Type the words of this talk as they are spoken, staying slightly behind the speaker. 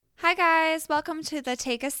guys, welcome to the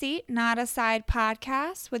Take a Seat, Not a Side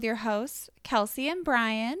podcast with your hosts, Kelsey and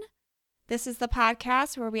Brian. This is the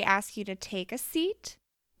podcast where we ask you to take a seat,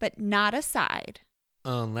 but not a side.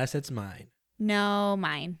 Unless it's mine. No,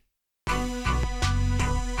 mine.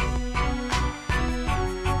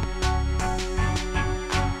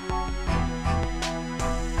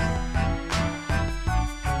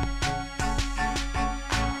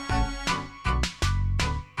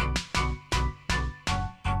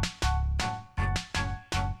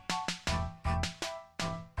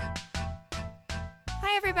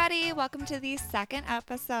 Hi, everybody. Welcome to the second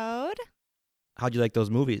episode. How'd you like those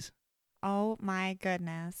movies? Oh, my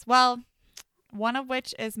goodness. Well, one of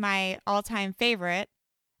which is my all-time favorite,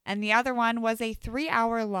 and the other one was a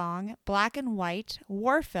 3-hour-long black and white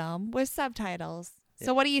war film with subtitles.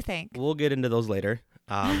 So what do you think? We'll get into those later.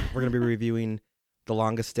 We're going to be reviewing The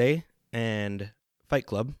Longest Day and Fight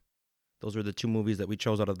Club. Those were the two movies that we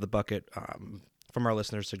chose out of the bucket from our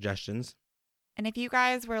listeners' suggestions. And if you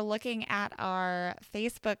guys were looking at our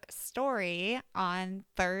Facebook story on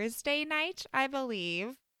Thursday night, I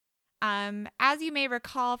believe, as you may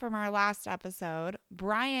recall from our last episode,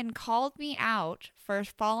 Brian called me out for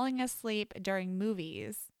falling asleep during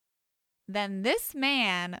movies. Then this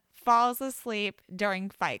man falls asleep during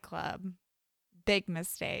Fight Club. Big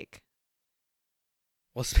mistake.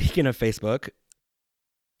 Well, speaking of Facebook,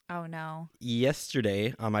 Oh, no.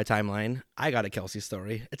 yesterday on my timeline, I got a Kelsey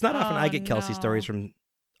story. It's not often I get Kelsey no. stories from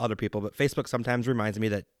other people, but Facebook sometimes reminds me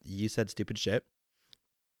that you said stupid shit.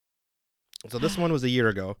 So this one was a year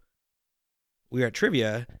ago. We were at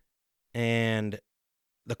trivia, and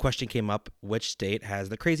the question came up, which state has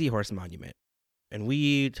the Crazy Horse Monument? And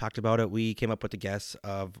we talked about it. We came up with the guess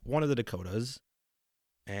of one of the Dakotas,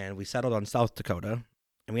 and we settled on South Dakota,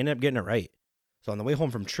 and we ended up getting it right. So on the way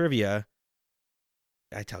home from trivia,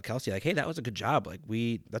 I tell Kelsey, like, hey, that was a good job. Like,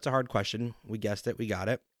 that's a hard question. We guessed it. We got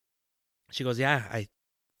it. She goes, yeah, I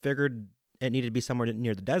figured it needed to be somewhere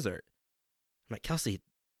near the desert. I'm like, Kelsey,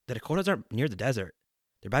 the Dakotas aren't near the desert.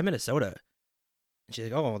 They're by Minnesota. And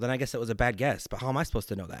she's like, oh, well, then I guess that was a bad guess. But how am I supposed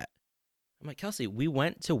to know that? I'm like, Kelsey, we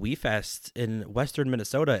went to WeFest in western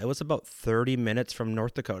Minnesota. It was about 30 minutes from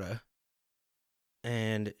North Dakota.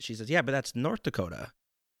 And she says, yeah, but that's North Dakota.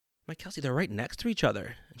 I'm like, Kelsey, they're right next to each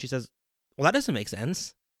other. And she says, well, that doesn't make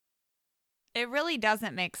sense. It really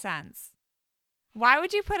doesn't make sense. Why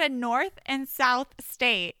would you put a north and south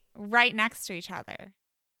state right next to each other?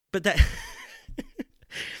 But that...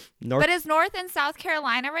 But is North and South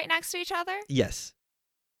Carolina right next to each other? Yes.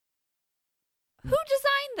 Who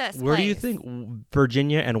designed this Where do you place? think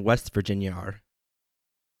Virginia and West Virginia are?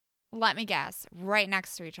 Let me guess. Right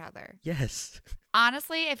next to each other. Yes.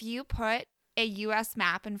 Honestly, if you put a U.S.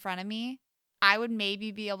 map in front of me, I would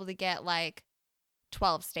maybe be able to get like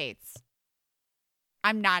 12 states.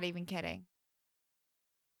 I'm not even kidding.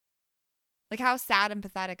 Like, how sad and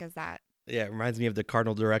pathetic is that? Yeah, it reminds me of the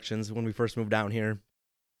cardinal directions when we first moved down here.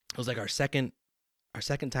 It was like our second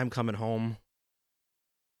time coming home.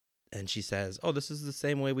 And she says, oh, this is the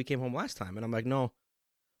same way we came home last time. And I'm like, no,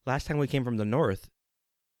 last time we came from the north.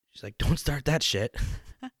 She's like, don't start that shit.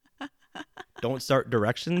 Don't start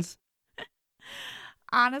directions.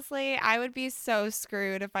 Honestly, I would be so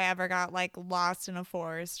screwed if I ever got like lost in a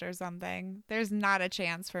forest or something. There's not a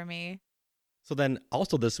chance for me. So then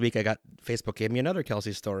also this week, Facebook gave me another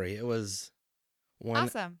Kelsey story. It was when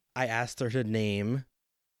Awesome. I asked her to name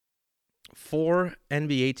 4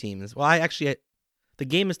 NBA teams. Well, the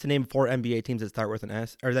game is to name 4 NBA teams that start with an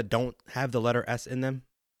S or that don't have the letter S in them.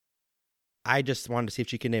 I just wanted to see if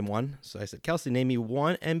she could name one. So I said, Kelsey, name me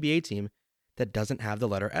one NBA team that doesn't have the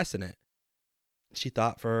letter S in it. She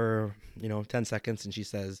thought for, 10 seconds and she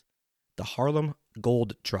says, the Harlem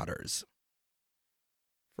Globetrotters.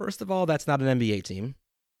 First of all, that's not an NBA team.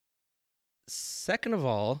 Second of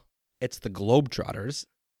all, it's the Globetrotters.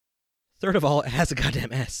 Third of all, it has a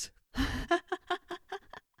goddamn S.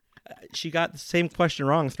 She got the same question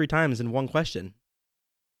wrong 3 times in one question.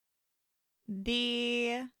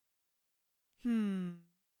 The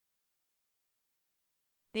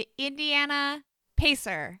Indiana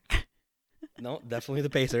Pacer. No, definitely the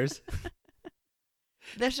Pacers.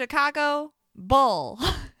 The Chicago Bull.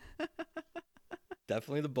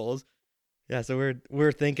 Definitely the Bulls. Yeah, so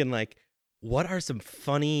we're thinking like, what are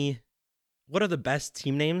the best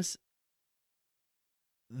team names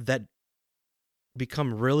that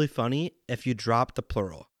become really funny if you drop the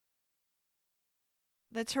plural?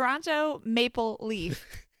 The Toronto Maple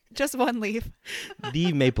Leaf. Just one leaf.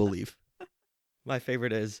 The Maple Leaf. My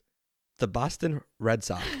favorite is the Boston Red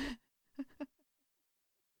Sox.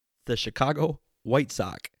 The Chicago White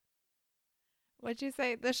Sox. What'd you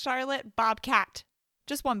say? The Charlotte Bobcat.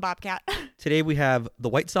 Just one Bobcat. Today we have the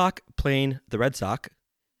White Sock playing the Red Sock.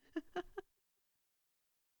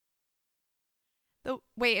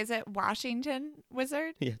 Wait, is it Washington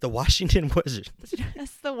Wizard? Yeah, the Washington Wizards.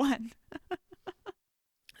 That's the one.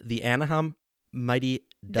 The Anaheim Mighty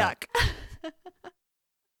Duck.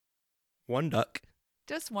 One duck.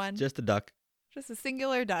 Just one. Just a duck. Just a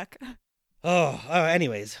singular duck.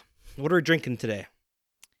 Anyways, what are we drinking today?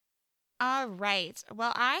 All right.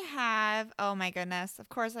 Well, I have, oh my goodness. Of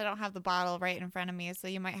course, I don't have the bottle right in front of me, so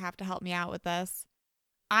you might have to help me out with this.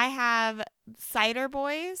 I have Cider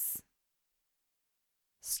Boys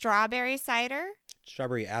strawberry cider.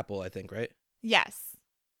 Strawberry apple, I think, right? Yes.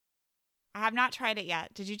 I have not tried it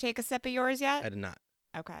yet. Did you take a sip of yours yet? I did not.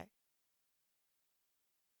 Okay.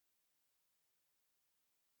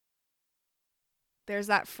 There's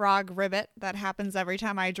that frog ribbit that happens every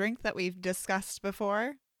time I drink that we've discussed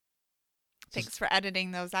before. Thanks for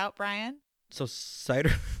editing those out, Brian. So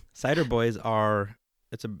cider boys are,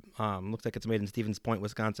 it's a looks like it's made in Stevens Point,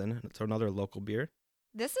 Wisconsin. It's another local beer.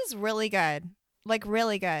 This is really good. Like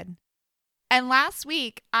really good. And last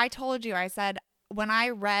week I told you, I said when I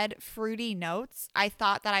read fruity notes, I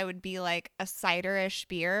thought that I would be like a cider-ish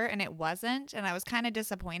beer, and it wasn't, and I was kind of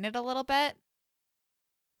disappointed a little bit.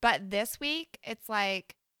 But this week, it's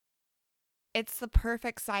like, it's the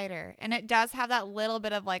perfect cider. And it does have that little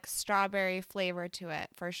bit of like strawberry flavor to it,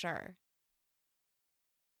 for sure.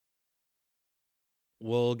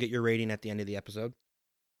 We'll get your rating at the end of the episode.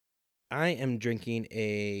 I am drinking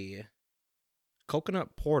a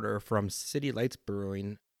coconut porter from City Lights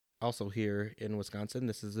Brewing, also here in Wisconsin.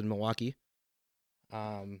 This is in Milwaukee.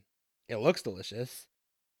 It looks delicious.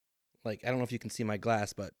 Like, I don't know if you can see my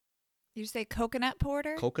glass, but You say coconut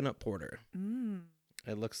porter? coconut porter. Mm.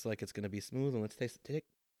 It looks like it's going to be smooth, and let's taste it. Take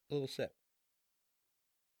a little sip.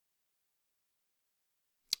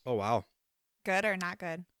 Oh, wow. Good or not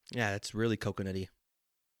good? Yeah, it's really coconutty.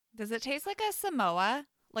 Does it taste like a Samoa?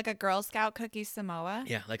 Like a Girl Scout cookie Samoa?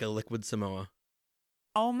 Yeah, like a liquid Samoa.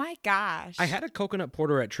 Oh my gosh. I had a coconut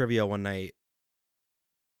porter at trivia one night,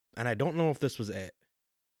 and I don't know if this was it.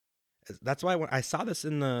 That's why when I saw this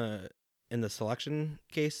in the selection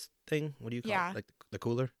case thing. What do you call Yeah. it? Like the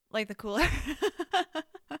cooler? Like the cooler.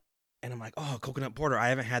 And I'm like, oh, coconut porter. I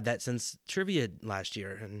haven't had that since trivia last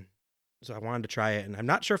year, and so I wanted to try it. And I'm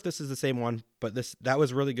not sure if this is the same one, but that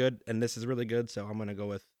was really good, and this is really good. So I'm gonna go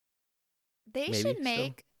with. They Maybe should still.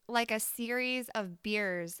 make like a series of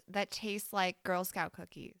beers that taste like Girl Scout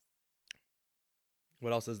cookies.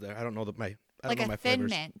 What else is there? I don't know I don't Like know a my thin flavors.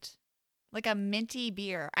 mint. Like a minty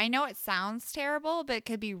beer. I know it sounds terrible, but it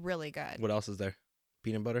could be really good. What else is there?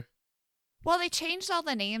 Peanut butter. Well, they changed all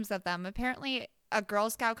the names of them. Apparently, a Girl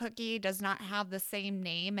Scout cookie does not have the same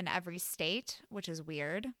name in every state, which is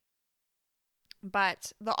weird.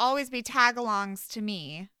 But they'll always be tag-alongs to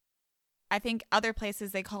me. I think other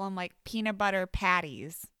places they call them like peanut butter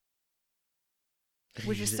patties,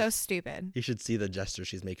 which is so stupid. You should see the gesture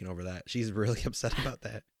she's making over that. She's really upset about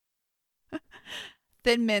that.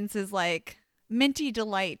 Thin Mints is like minty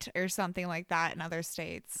delight or something like that in other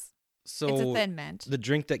states. So It's a Thin Mint. the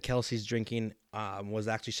drink that Kelsey's drinking was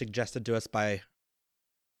actually suggested to us by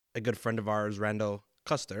a good friend of ours, Randall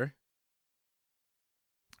Custer.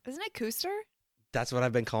 Isn't it Cooster? That's what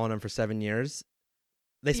I've been calling him for 7 years.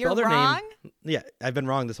 They spell You're their wrong? name. Yeah, I've been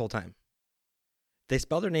wrong this whole time. They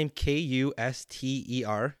spell their name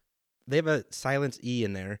Kuster. They have a silent E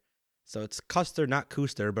in there. So it's Custer, not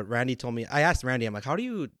Cooster. But Randy told me, I asked Randy, I'm like, how do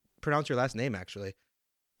you pronounce your last name actually?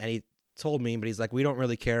 And he told me, but he's like, we don't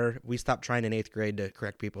really care. We stopped trying in 8th grade to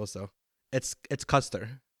correct people. So it's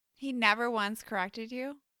Custer. He never once corrected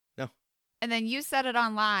you? No. And then you said it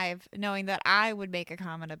on live, knowing that I would make a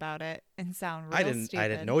comment about it and sound real stupid. I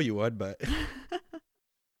didn't know you would, but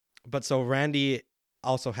but so Randy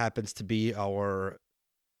also happens to be our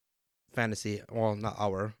fantasy, well, not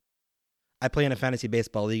our. I play in a fantasy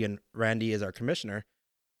baseball league, and Randy is our commissioner.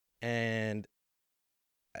 And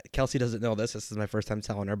Kelsey doesn't know this. This is my first time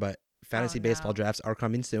telling her, but fantasy baseball drafts are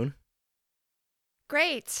coming soon.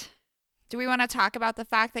 Great. Do we want to talk about the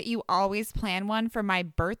fact that you always plan one for my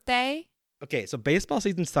birthday? Okay, so baseball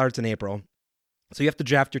season starts in April. So you have to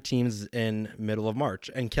draft your teams in middle of March.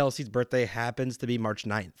 And Kelsey's birthday happens to be March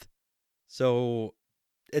 9th. So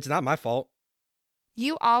it's not my fault.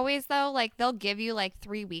 You always, though, like they'll give you like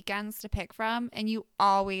 3 weekends to pick from, and you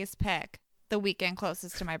always pick the weekend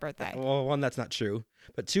closest to my birthday. Well, one, that's not true.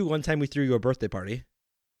 But two, one time we threw you a birthday party.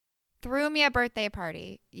 Threw me a birthday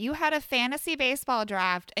party. You had a fantasy baseball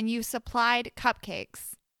draft, and you supplied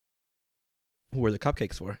cupcakes. Who were the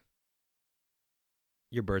cupcakes for?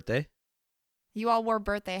 Your birthday? You all wore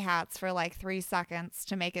birthday hats for like 3 seconds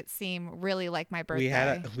to make it seem really like my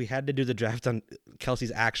birthday. We had to do the draft on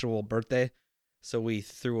Kelsey's actual birthday. So we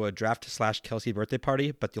threw a draft / Kelsey birthday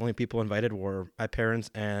party, but the only people invited were my parents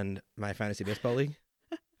and my fantasy baseball league.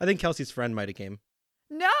 I think Kelsey's friend might have came.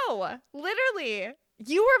 No, literally.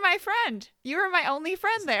 You were my friend. You were my only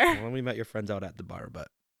friend there. Well, we met your friends out at the bar, but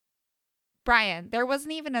Brian, there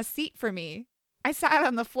wasn't even a seat for me. I sat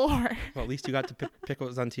on the floor. well, at least you got to pick what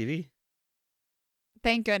was on TV.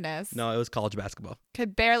 Thank goodness. No, it was college basketball.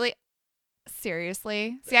 Could barely.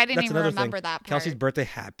 Seriously? See, I didn't That's even another remember thing. that part. Kelsey's birthday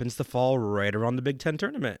happens to fall right around the Big Ten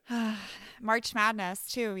tournament. March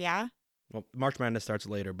Madness, too, yeah? Well, March Madness starts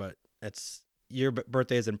later, but it's your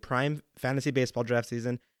birthday is in prime fantasy baseball draft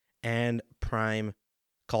season and prime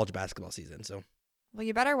college basketball season. So, Well,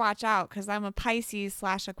 you better watch out because I'm a Pisces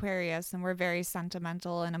 / Aquarius and we're very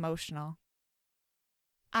sentimental and emotional.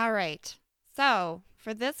 All right. So,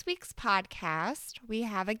 for this week's podcast, we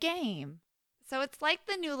have a game. So, it's like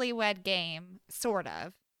the Newlywed Game, sort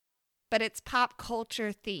of, but it's pop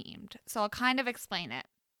culture themed. So, I'll kind of explain it.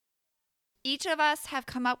 Each of us have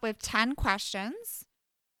come up with 10 questions.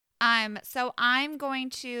 So I'm going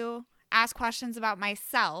to ask questions about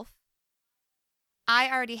myself.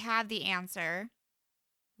 I already have the answer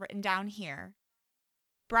written down here.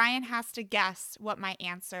 Brian has to guess what my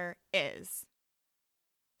answer is.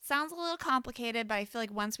 Sounds a little complicated, but I feel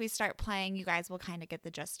like once we start playing, you guys will kind of get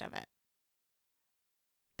the gist of it.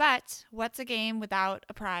 But what's a game without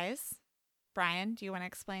a prize? Brian, do you want to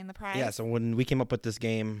explain the prize? yeah, so when we came up with this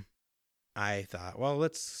game, I thought, well,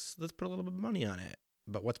 let's put a little bit of money on it.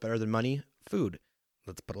 But what's better than money? Food.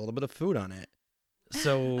 Let's put a little bit of food on it.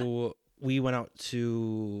 So we went out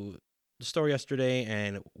to the store yesterday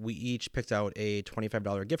and we each picked out a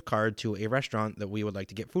 $25 gift card to a restaurant that we would like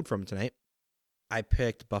to get food from tonight. I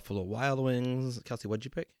picked Buffalo Wild Wings. Kelsey, what'd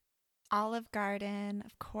you pick? Olive Garden,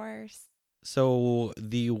 of course. So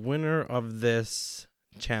the winner of this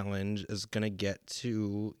challenge is going to get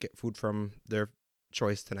food from their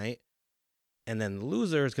choice tonight. And then the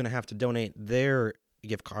loser is going to have to donate their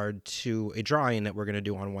gift card to a drawing that we're going to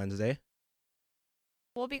do on Wednesday.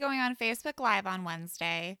 We'll be going on Facebook Live on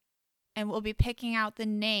Wednesday, and we'll be picking out the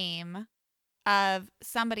name of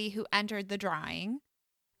somebody who entered the drawing.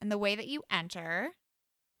 And the way that you enter,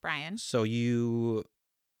 Brian. So you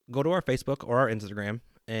go to our Facebook or our Instagram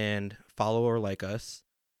and follow or like us.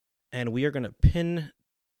 And we are going to pin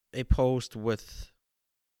a post with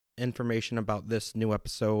information about this new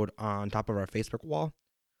episode on top of our Facebook wall.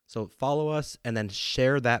 So follow us and then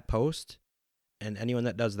share that post. And anyone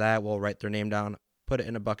that does that will write their name down, put it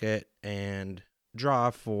in a bucket, and draw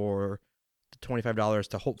for the $25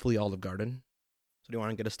 to hopefully Olive Garden. So do you want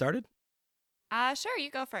to get us started? Sure, you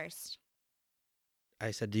go first.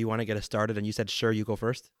 I said, do you want to get us started? And you said, sure, you go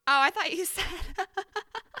first. Oh, I thought you said...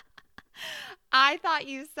 I thought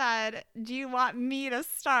you said, do you want me to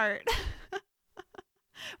start?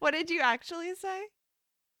 What did you actually say?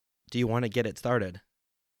 Do you want to get it started?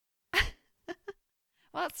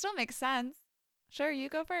 Well, it still makes sense. Sure, you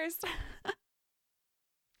go first. All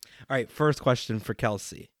right, first question for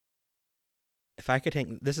Kelsey. If I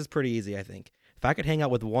could this is pretty easy, I think. If I could hang out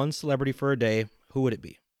with one celebrity for a day, who would it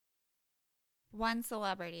be? One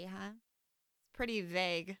celebrity, huh? Pretty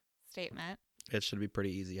vague statement. It should be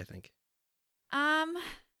pretty easy, I think.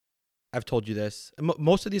 I've told you this.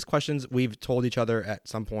 Most of these questions we've told each other at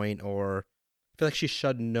some point, or I feel like she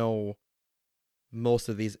should know most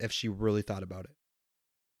of these if she really thought about it.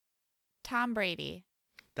 Tom Brady.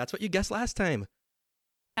 That's what you guessed last time.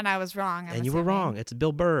 And I was wrong. And you were wrong. It's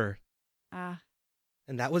Bill Burr. And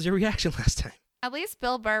that was your reaction last time. At least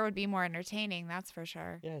Bill Burr would be more entertaining, that's for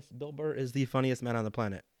sure. Yes, Bill Burr is the funniest man on the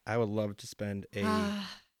planet. I would love to spend a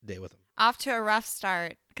day with him. Off to a rough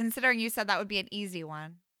start, considering you said that would be an easy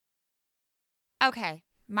one. Okay,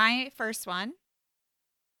 my first one.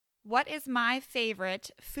 What is my favorite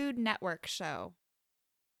Food Network show?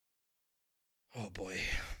 Oh, boy.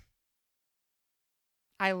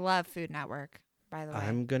 I love Food Network, by the way.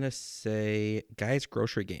 I'm going to say Guys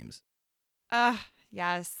Grocery Games.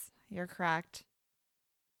 Yes, you're correct.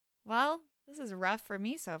 Well, this is rough for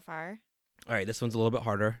me so far. All right, this one's a little bit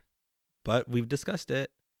harder, but we've discussed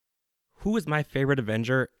it. Who is my favorite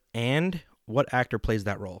Avenger and what actor plays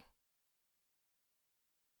that role?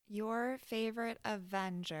 Your favorite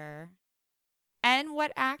Avenger. And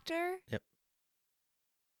what actor? Yep.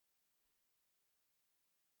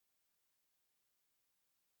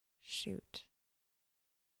 Shoot.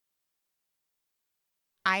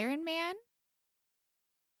 Iron Man?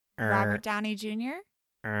 Robert Downey Jr.?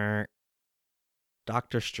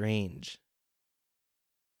 Doctor Strange.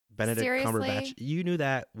 Benedict Seriously? Cumberbatch. You knew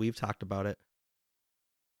that. We've talked about it.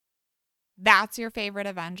 That's your favorite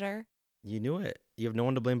Avenger? You knew it. You have no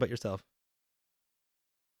one to blame but yourself.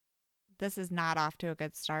 This is not off to a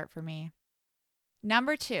good start for me.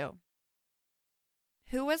 Number 2.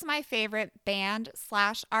 Who was my favorite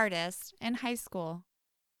band/artist in high school?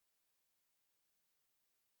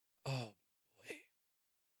 Oh, boy.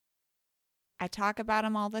 I talk about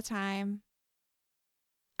them all the time.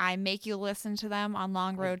 I make you listen to them on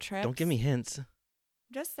long road trips. Don't give me hints.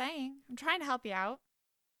 Just saying. I'm trying to help you out.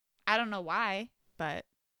 I don't know why, but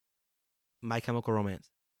My Chemical Romance.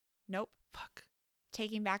 nope. Fuck.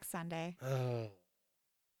 Taking Back Sunday. Oh.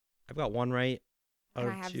 I've got 1 right. And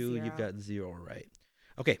Or I have 2, 0. you've got 0 right.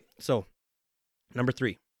 Okay, so number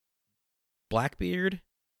 3. Blackbeard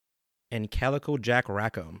and Calico Jack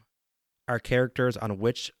Rackham are characters on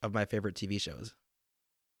which of my favorite TV shows?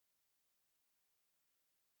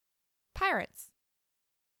 Pirates.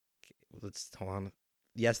 Let's hold on.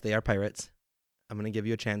 Yes, they are pirates. I'm going to give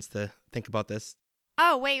you a chance to think about this.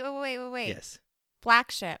 Oh, wait. Yes.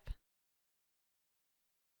 Black Ship.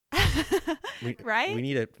 Right? We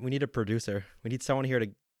need a producer. We need someone here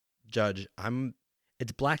to judge.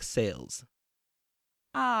 It's Black Sails.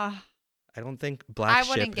 Ah. I don't think Black I Ship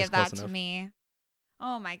wouldn't is give close that to enough. me.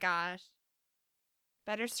 Oh my gosh.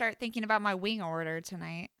 Better start thinking about my wing order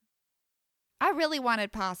tonight. I really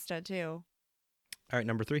wanted pasta too. All right,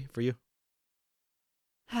 number 3 for you.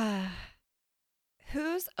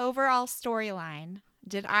 Whose overall storyline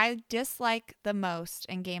did I dislike the most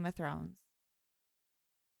in Game of Thrones?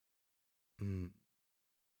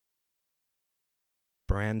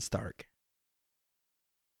 Bran Stark.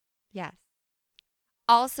 Yes.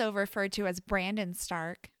 Also referred to as Brandon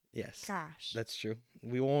Stark. Yes. Gosh. That's true.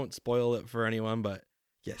 We won't spoil it for anyone, but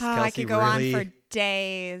yes, Oh, Kelsey I could go really, on for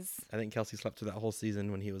days. I think Kelsey slept through that whole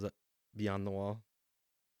season when he was beyond the wall.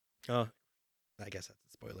 Oh, I guess that's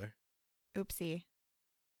a spoiler. Oopsie.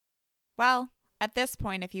 Well, at this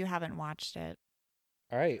point, if you haven't watched it,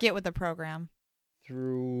 All right. get with the program.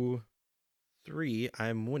 Through 3,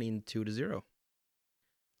 I'm winning 2-0.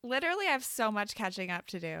 Literally, I have so much catching up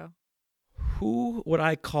to do. Who would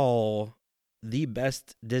I call the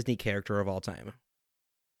best Disney character of all time?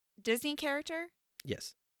 Disney character?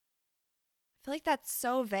 Yes. I feel like that's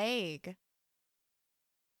so vague.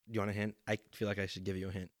 Do you want a hint? I feel like I should give you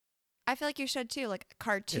a hint. I feel like you should too. Like a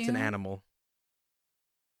cartoon. It's an animal.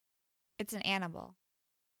 It's an animal.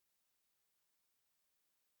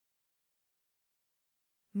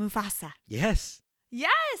 Mufasa. Yes.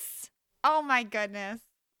 Yes! Oh my goodness.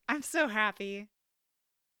 I'm so happy.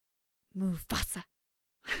 Mufasa.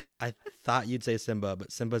 I thought you'd say Simba,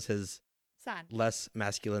 but Simba's his Son. less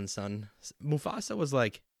masculine son. Mufasa was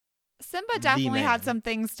like, Simba definitely had man. some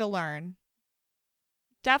things to learn.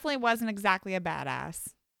 Definitely wasn't exactly a badass.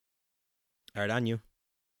 all right, on you.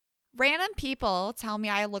 Random people tell me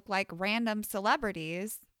I look like random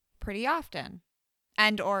celebrities pretty often,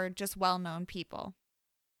 and or just well-known people.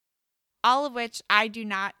 All of which I do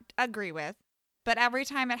not agree with, but every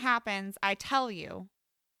time it happens, I tell you.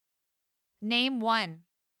 Name one.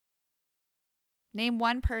 Name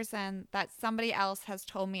one person that somebody else has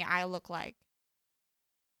told me I look like.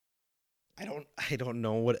 I don't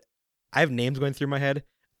know what I have names going through my head.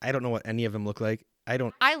 I don't know what any of them look like.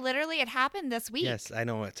 I literally, it happened this week. Yes, I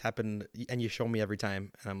know it's happened, and you show me every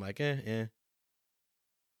time, and I'm like, eh.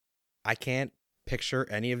 I can't picture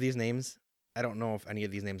any of these names. I don't know if any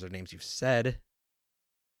of these names are names you've said.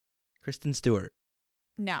 Kristen Stewart.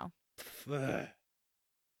 No. Ugh.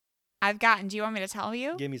 Do you want me to tell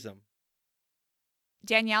you? Give me some.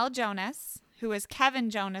 Danielle Jonas, who is Kevin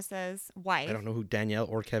Jonas's wife. I don't know who Danielle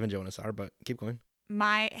or Kevin Jonas are, but keep going.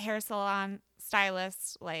 My hair salon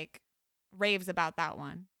stylist raves about that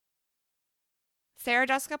one. Sarah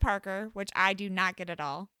Jessica Parker, which I do not get at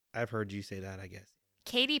all. I've heard you say that, I guess.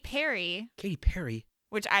 Katy Perry, Katy Perry?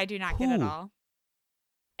 which I do not get at Who? all.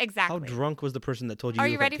 Exactly. How drunk was the person that told you Are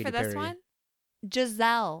you you look like ready for Katy this Perry? one?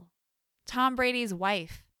 Giselle, Tom Brady's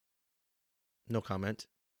wife. No comment.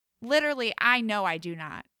 Literally, I know I do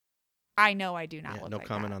not. I know I do not Yeah, look no like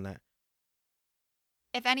comment that. on that.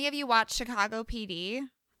 If any of you watch Chicago PD,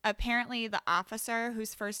 apparently the officer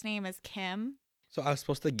whose first name is Kim. So I was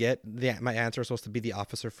supposed to get my answer was supposed to be the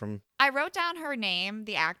officer from. I wrote down her name,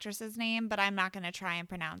 the actress's name, but I'm not going to try and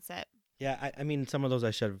pronounce it. Yeah, I mean, some of those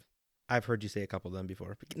I should have. I've heard you say a couple of them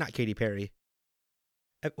before, but not Katy Perry.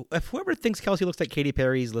 If whoever thinks Kelsey looks like Katy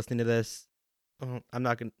Perry's listening to this, I'm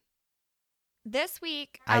not gonna. This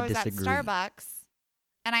week, I I was disagree. at Starbucks,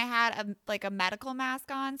 and I had a medical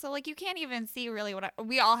mask on, so you can't even see really what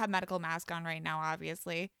we all have medical masks on right now,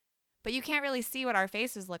 obviously, but you can't really see what our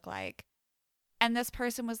faces look like. And this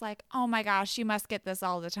person was like, "Oh my gosh, you must get this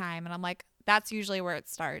all the time," and I'm like, "That's usually where it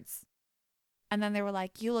starts." And then they were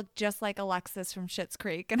like, you look just like Alexis from Schitt's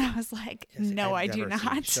Creek. And I was like, Yes, no, I I've do never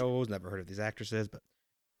seen not. shows, never heard of these actresses, but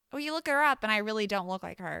Well, you look her up and I really don't look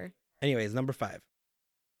like her. anyways, number 5.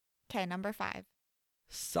 Okay, number 5.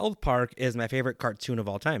 South Park is my favorite cartoon of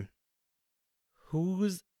all time.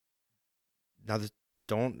 Whose now this,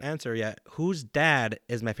 don't answer yet. Whose dad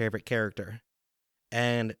is my favorite character?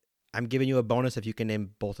 And I'm giving you a bonus if you can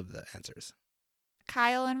name both of the answers.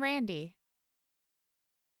 Kyle and Randy.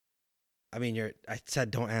 I mean, I said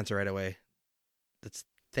don't answer right away. Let's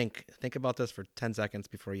think about this for 10 seconds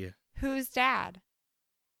before you. Whose dad?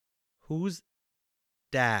 Whose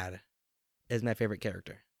dad is my favorite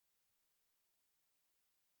character?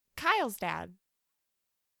 Kyle's dad.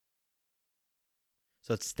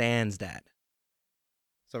 So it's Stan's dad.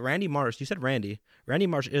 So Randy Marsh, you said Randy. Randy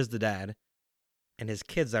Marsh is the dad. And his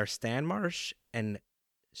kids are Stan Marsh and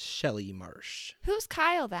Shelly Marsh. Who's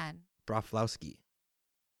Kyle then? Broflowski.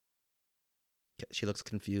 She looks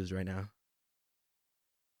confused right now.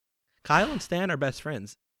 Kyle and Stan are best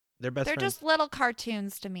friends. They're best They're friends. just little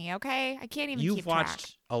cartoons to me, okay? I can't even You've keep track.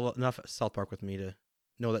 watched enough South Park with me to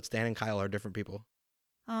know that Stan and Kyle are different people.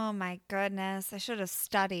 Oh my goodness. I should have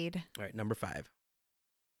studied. All right, number 5.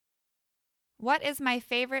 What is my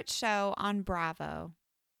favorite show on Bravo?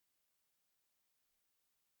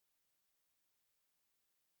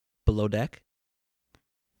 Below Deck?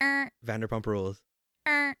 Er, Vanderpump Rules.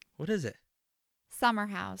 What is it? Summer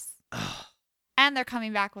House. Oh, And they're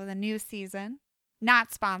coming back with a new season.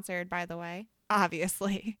 Not sponsored, by the way.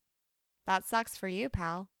 Obviously. That sucks for you,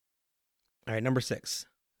 pal. all right, number 6.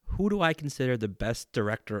 Who do I consider the best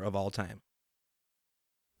director of all time?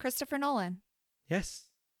 Christopher Nolan. Yes.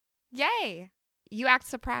 Yay. You act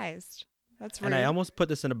surprised. That's rude. And I almost put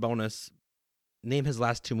this in a bonus. Name his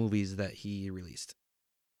last 2 movies that he released.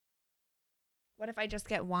 What if I just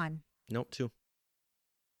get one? Nope, 2.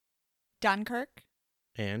 Dunkirk.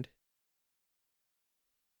 And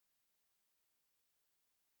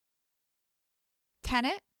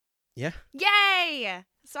Tenet. yeah. Yay.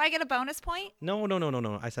 So I get a bonus point? No.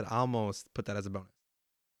 I said almost put that as a bonus.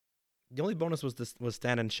 The only bonus was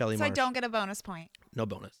Stan and Shelly So Marsh. I don't get a bonus point. No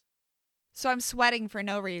bonus. So I'm sweating for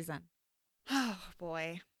no reason. Oh,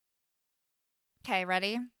 boy. Okay,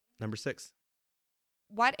 ready? Number 6.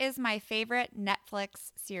 What is my favorite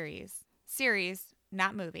Netflix series? Series,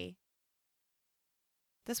 not movie.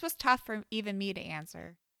 This was tough for even me to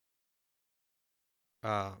answer.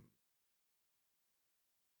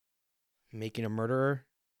 Making a Murderer.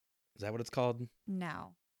 Is that what it's called?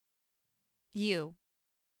 No. You.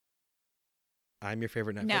 I'm your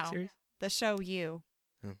favorite Netflix No. series? The show You.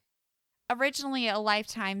 Oh. Originally a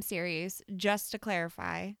Lifetime series, just to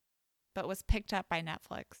clarify, but was picked up by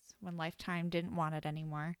Netflix when Lifetime didn't want it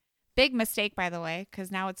anymore. Big mistake, by the way, because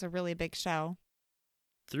now it's a really big show.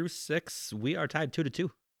 Through 6, we are tied 2-2.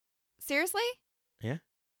 Seriously? Yeah.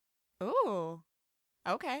 Ooh.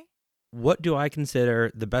 Okay. What do I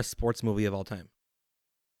consider the best sports movie of all time?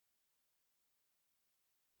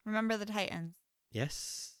 Remember the Titans.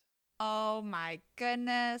 Yes. Oh my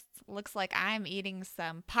goodness. Looks like I'm eating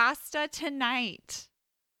some pasta tonight.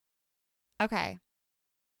 Okay.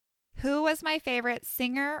 Who was my favorite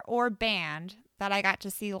singer or band that I got to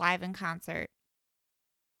see live in concert?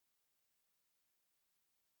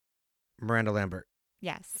 Miranda Lambert.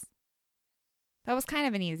 Yes. That was kind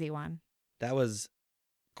of an easy one. That was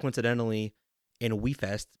coincidentally in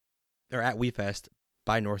WeFest, or at WeFest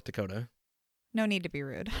by North Dakota. No need to be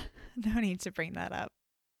rude. No need to bring that up.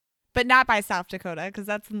 But not by South Dakota, because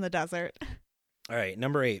that's in the desert. All right,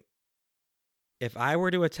 number 8. If I were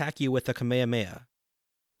to attack you with a Kamehameha,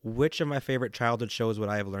 which of my favorite childhood shows would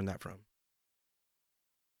I have learned that from?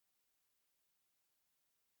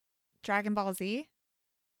 Dragon Ball Z?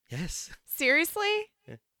 Yes. Seriously?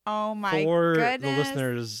 Yeah. Oh my For goodness.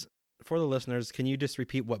 the listeners, can you just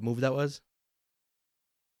repeat what move that was?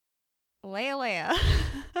 Leia.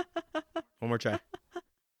 One more try.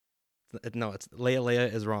 No, it's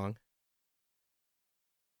Leia is wrong.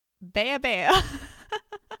 Bea Bea.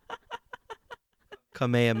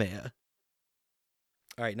 Kamehameha.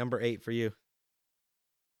 All right, number 8 for you.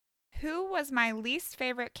 Who was my least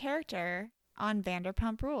favorite character on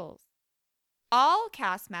Vanderpump Rules? All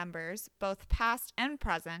cast members, both past and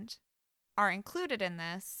present, are included in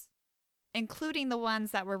this, including the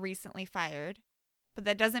ones that were recently fired. But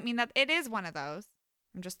that doesn't mean that it is one of those.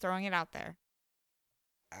 I'm just throwing it out there.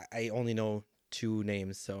 I only know 2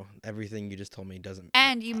 names, so everything you just told me doesn't.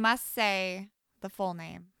 And you must say the full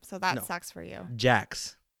name. So that No. sucks for you.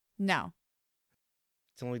 Jax. No.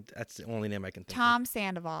 That's the only name I can think Tom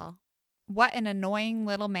Sandoval. What an annoying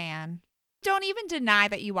little man. Don't even deny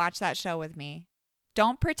that you watched that show with me.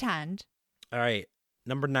 Don't pretend. All right.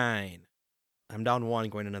 Number 9. I'm down 1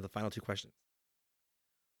 going into the final 2 questions.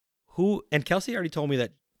 And Kelsey already told me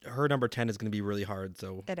that her number 10 is going to be really hard,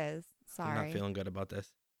 so It is. Sorry. I'm not feeling good about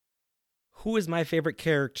this. Who is my favorite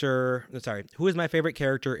character? Who is my favorite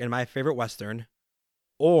character in my favorite Western?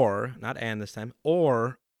 Or, not Anne this time,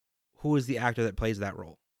 or who is the actor that plays that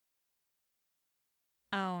role?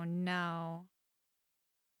 Oh, no.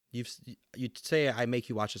 You say I make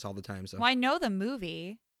you watch this all the time, so. Well, I know the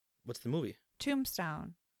movie. What's the movie?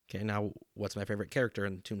 Tombstone. Okay, now what's my favorite character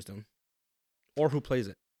in Tombstone? Or who plays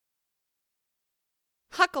it?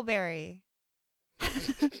 Huckleberry.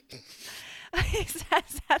 He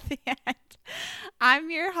says at the end,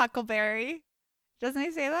 I'm your Huckleberry. Doesn't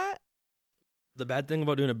he say that? The bad thing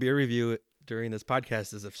about doing a beer review during this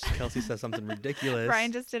podcast is if Kelsey says something ridiculous.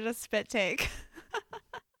 Brian just did a spit take.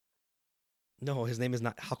 No, his name is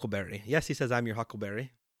not Huckleberry. Yes, he says I'm your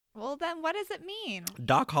Huckleberry. Well, then what does it mean?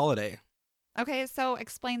 Doc Holliday. Okay, so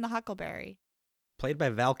explain the Huckleberry. Played by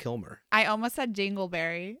Val Kilmer. I almost said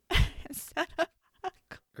Dingleberry instead of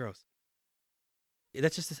Gross.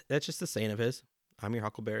 That's just a saying of his. I'm your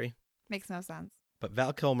Huckleberry. Makes no sense. But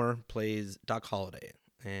Val Kilmer plays Doc Holliday,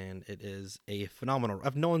 and it is a phenomenal.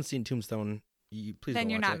 If no one's seen Tombstone, please then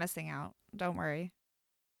go you're watch not it. missing out. Don't worry.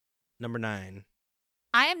 Number 9.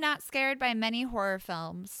 I am not scared by many horror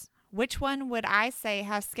films. Which one would I say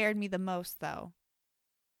has scared me the most, though?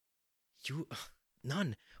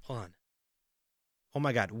 None. Hold on. Oh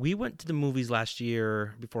my God. We went to the movies last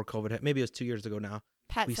year before COVID hit. Maybe it was 2 years ago now.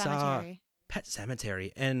 Pet We saw Cemetery. Pet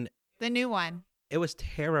Cemetery, and The new one. it was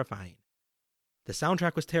terrifying. The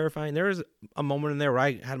soundtrack was terrifying. There was a moment in there where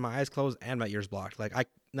I had my eyes closed and my ears blocked. Like, I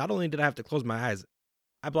not only did I have to close my eyes,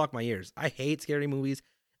 I blocked my ears. I hate scary movies.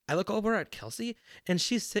 I look over at Kelsey, and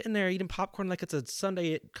she's sitting there eating popcorn like it's a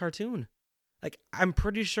Sunday cartoon. Like, I'm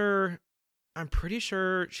pretty sure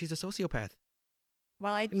she's a sociopath.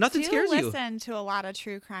 Well, I Nothing do scares you. listen to a lot of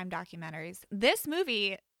true crime documentaries. This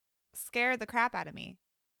movie scared the crap out of me.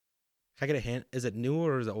 Can I get a hint? Is it new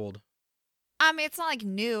or is it old? It's not like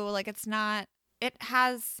new. Like, it's not.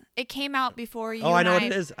 It came out before you. Oh, I know and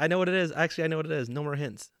what it is. I know what it is. Actually, I know what it is. No more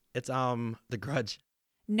hints. It's The Grudge.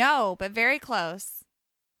 No, but very close.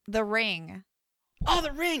 The Ring. Oh,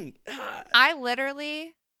 The Ring. I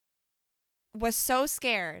literally was so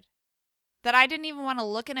scared that I didn't even want to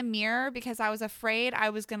look in a mirror because I was afraid I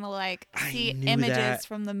was going to see knew images that.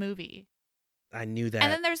 from the movie. I knew that.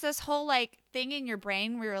 And then there's this whole thing in your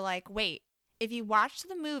brain where you're like, wait, if you watch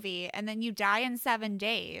the movie and then you die in 7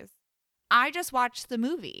 days, I just watched the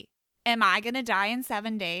movie. Am I going to die in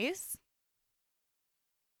 7 days?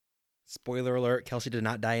 Spoiler alert, Kelsey did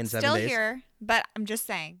not die in 7 Still days. here, but I'm just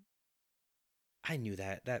saying. I knew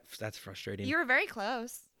that. That's frustrating. You were very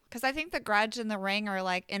close. Because I think The Grudge and The Ring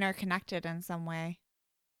are interconnected in some way.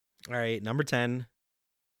 All right, number 10.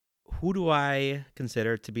 Who do I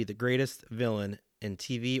consider to be the greatest villain in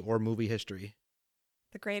TV or movie history?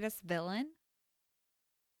 The greatest villain?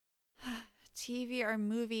 TV or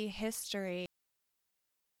movie history.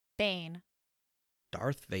 Bane.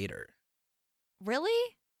 Darth Vader.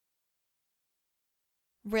 Really?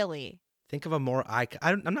 Really? Think of a more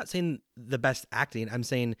I'm not saying the best acting. I'm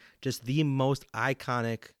saying just the most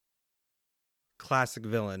iconic classic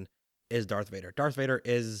villain is Darth Vader. Darth Vader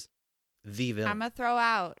is the villain. I'm going to throw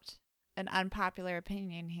out an unpopular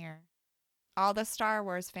opinion here. All the Star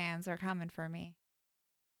Wars fans are coming for me.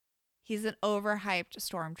 He's an overhyped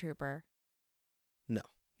stormtrooper. No.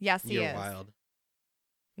 Yes, he You're is. wild.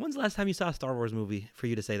 When's the last time you saw a Star Wars movie for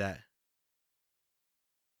you to say that?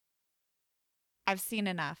 I've seen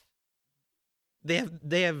enough.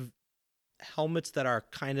 They have helmets that are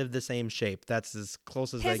kind of the same shape. That's as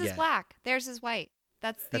close as His they is get. black. Theirs is white.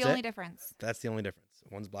 That's the That's only it? difference. That's the only difference.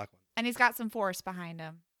 One's black one. And he's got some force behind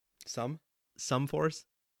him. Some force.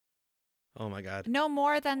 Oh my God. No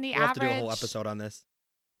more than the We'll have average. to do a whole episode on this.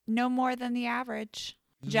 No more than the average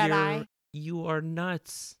Jedi. You are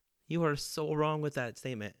nuts. You are so wrong with that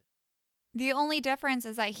statement. The only difference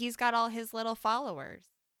is that he's got all his little followers.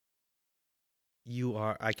 You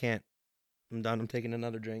are. I can't. I'm done. I'm taking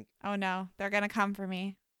another drink. Oh no, they're going to come for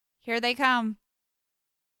me. Here they come.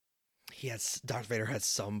 Darth Vader has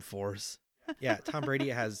some force. Yeah, Tom Brady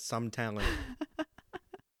has some talent.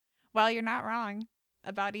 Well, you're not wrong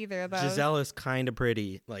about either of those. Giselle is kind of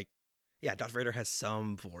pretty. Yeah, Darth Vader has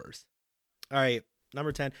some force. All right,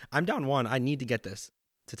 number 10. I'm down 1. I need to get this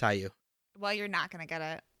to tie you. Well, you're not going to get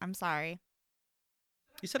it. I'm sorry.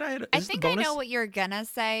 You said I had. I think I know what you're going to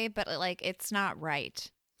say, but it's not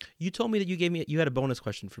right. You told me that you had a bonus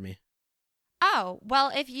question for me. Oh,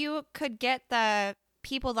 well, if you could get the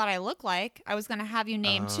people that I look like, I was going to have you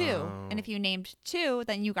name two. And if you named two,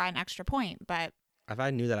 then you got an extra point. But if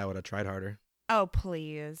I knew that, I would have tried harder. oh,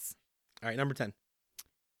 please. All right, number 10.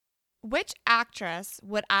 Which actress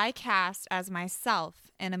would I cast as myself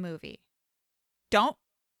in a movie? Don't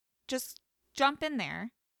just jump in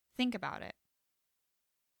there. Think about it.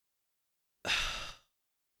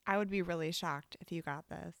 I would be really shocked if you got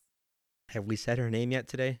this. Have we said her name yet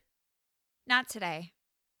today? Not today.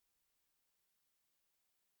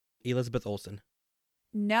 Elizabeth Olsen.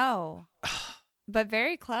 No. But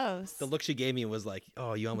very close. The look she gave me was like,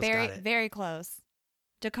 oh, you almost got it. Very close.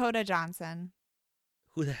 Dakota Johnson.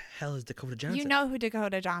 Who the hell is Dakota Johnson? You know who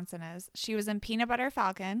Dakota Johnson is. She was in Peanut Butter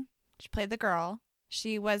Falcon. She played the girl.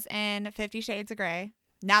 She was in 50 Shades of Grey.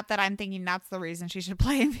 Not that I'm thinking that's the reason she should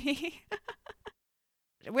play me.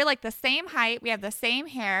 We're like the same height. We have the same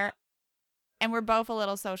hair. And we're both a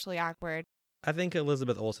little socially awkward. I think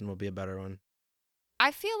Elizabeth Olsen will be a better one.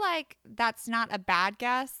 I feel like that's not a bad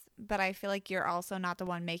guess, but I feel like you're also not the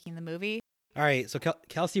one making the movie. All right, so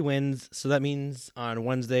Kelsey wins. So that means on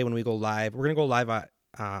Wednesday when we go live, we're gonna go live at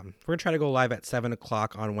we're gonna try to go live at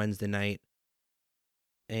 7:00 on Wednesday night,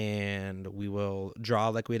 and we will draw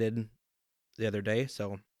like we did the other day.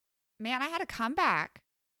 So, man, I had a comeback.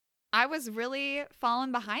 I was really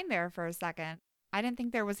falling behind there for a second. I didn't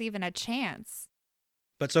think there was even a chance.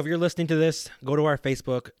 But so if you're listening to this, go to our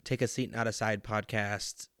Facebook, Take a Seat Not a Side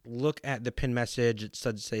podcast. Look at the pin message. It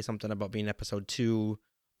said say something about being episode 2.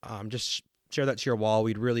 Just share that to your wall.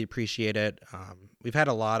 We'd really appreciate it. We've had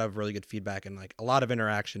a lot of really good feedback and like a lot of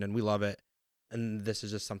interaction, and we love it. And this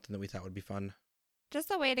is just something that we thought would be fun.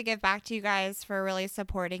 Just a way to give back to you guys for really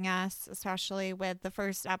supporting us, especially with the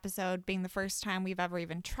first episode being the first time we've ever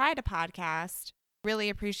even tried a podcast. Really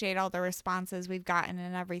appreciate all the responses we've gotten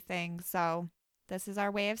and everything. So this is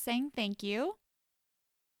our way of saying thank you.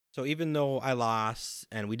 So even though I lost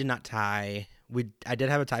and we did not tie, I did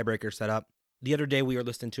have a tiebreaker set up. The other day we were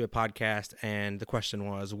listening to a podcast and the question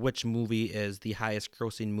was, which movie is the highest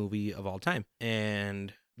grossing movie of all time?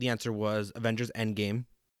 And the answer was Avengers Endgame.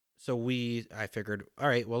 So I figured, all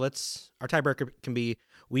right, well, our tiebreaker can be,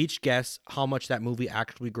 we each guess how much that movie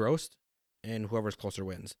actually grossed and whoever's closer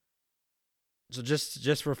wins. So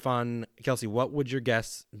just for fun, Kelsey, what would your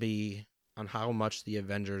guess be on how much the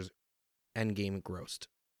Avengers Endgame grossed?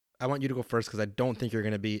 I want you to go first because I don't think you're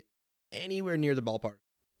going to be anywhere near the ballpark.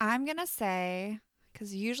 I'm going to say,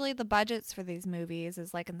 because usually the budgets for these movies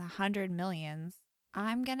is like in the 100 millions,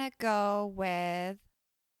 I'm going to go with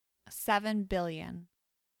 $7 billion.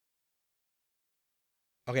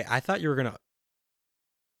 Okay, I thought you were going to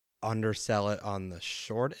undersell it on the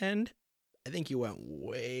short end. I think you went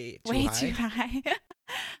way too high.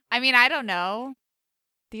 I mean, I don't know.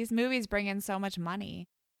 These movies bring in so much money.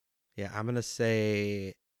 Yeah, I'm going to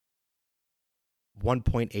say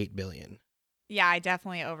 1.8 billion. Yeah, I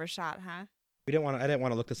definitely overshot, huh? I didn't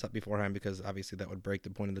want to look this up beforehand because obviously that would break the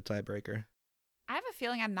point of the tiebreaker. I have a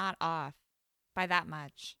feeling I'm not off by that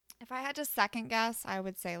much. If I had to second guess, I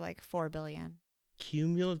would say like 4 billion.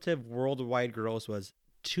 Cumulative worldwide gross was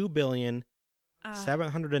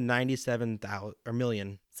 2,797,000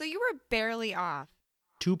 million. So you were barely off.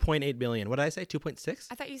 2.8 billion. What did I say? 2.6?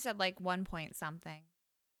 I thought you said like 1 point something.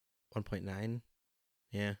 1.9?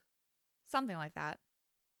 Yeah. Something like that.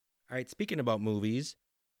 All right, speaking about movies,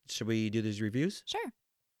 should we do these reviews? Sure.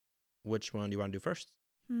 Which one do you want to do first?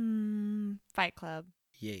 Fight Club.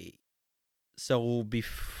 Yay. So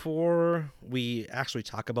before we actually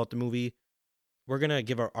talk about the movie, we're going to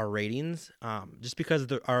give our ratings, just because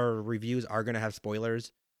our reviews are going to have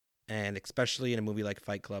spoilers, and especially in a movie like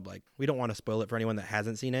Fight Club, like we don't want to spoil it for anyone that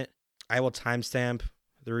hasn't seen it. I will timestamp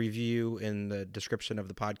the review in the description of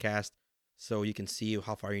the podcast so you can see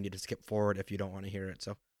how far you need to skip forward if you don't want to hear it.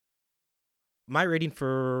 So my rating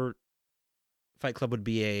for Fight Club would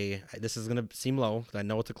be this is going to seem low because I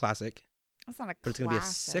know it's a classic. That's not a classic. But it's going to be a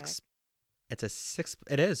 6. It's a 6.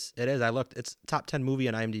 It is. I looked. It's top 10 movie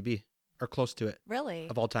on IMDb. Or close to it. Really?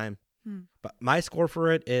 Of all time. But my score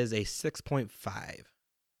for it is a 6.5.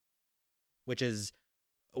 Which is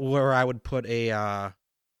where I would put a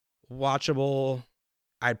watchable.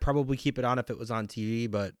 I'd probably keep it on if it was on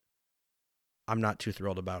TV, but I'm not too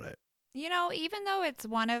thrilled about it. You know, even though it's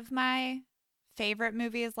one of my favorite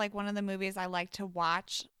movies, like one of the movies I like to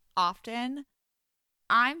watch often,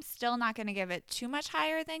 I'm still not going to give it too much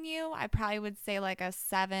higher than you. I probably would say like a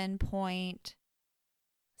 7.6.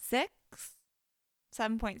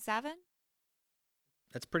 7.7?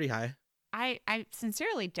 That's pretty high. I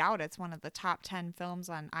sincerely doubt it's one of the top 10 films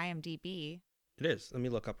on IMDb. It is. Let me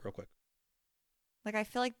look up real quick. Like, I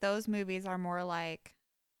feel like those movies are more like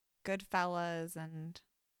Goodfellas and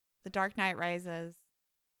The Dark Knight Rises.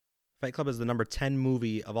 Fight Club is the number 10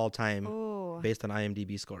 movie of all time Ooh, based on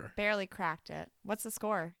IMDb score. barely cracked it. What's the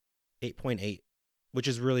score? 8.8, which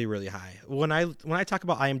is really, really high. When I talk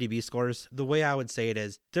about IMDb scores, the way I would say it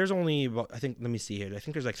is there's only about, let me see here. I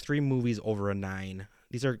think there's like 3 movies over a 9.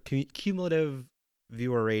 These are cumulative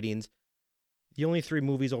viewer ratings. The only 3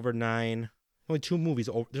 movies over 9, there's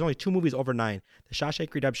only 2 movies over 9, The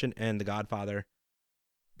Shawshank Redemption and The Godfather.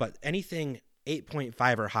 But anything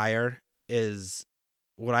 8.5 or higher is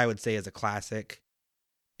what I would say is a classic.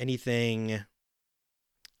 Anything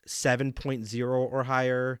 7.0 or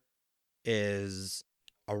higher is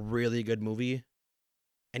a really good movie.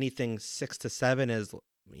 Anything 6 to 7 is,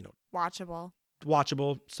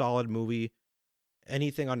 watchable, solid movie.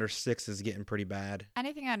 Anything under 6 is getting pretty bad.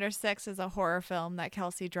 Anything under 6 is a horror film that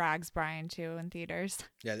Kelsey drags Brian to in theaters.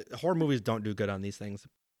 Yeah, horror movies don't do good on these things.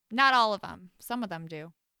 Not all of them. Some of them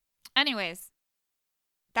do. Anyways,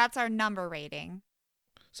 that's our number rating.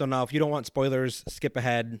 So now if you don't want spoilers, skip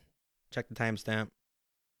ahead, check the timestamp.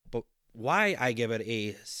 But why I give it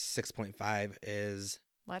a 6.5 is...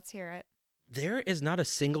 Let's hear it. There is not a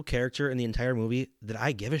single character in the entire movie that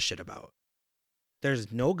I give a shit about.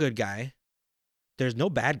 There's no good guy. There's no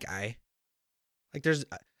bad guy. Like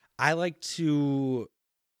I like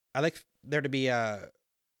there to be an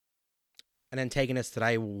antagonist that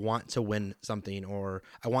I want to win something or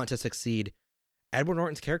I want to succeed. Edward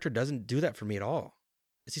Norton's character doesn't do that for me at all.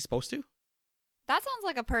 Is he supposed to? That sounds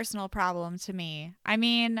like a personal problem to me. I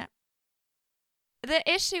mean, the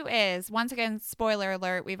issue is, once again, spoiler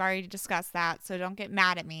alert, we've already discussed that, so don't get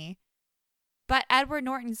mad at me. But Edward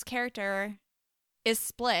Norton's character is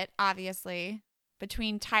split, obviously,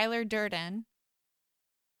 between Tyler Durden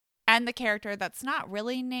and the character that's not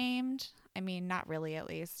really named. I mean, not really, at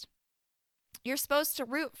least. You're supposed to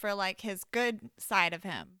root for, like, his good side of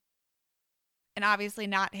him. And obviously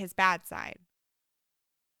not his bad side.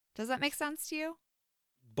 Does that make sense to you?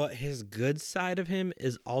 But his good side of him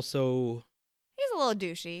is also... He's a little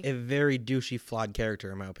douchey. A very douchey, flawed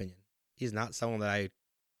character, in my opinion. He's not someone that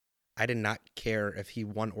I did not care if he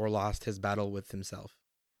won or lost his battle with himself.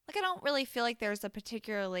 Like, I don't really feel like there's a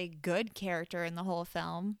particularly good character in the whole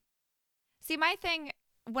film. See, my thing,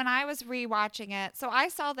 when I was rewatching it, so I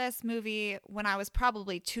saw this movie when I was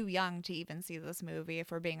probably too young to even see this movie,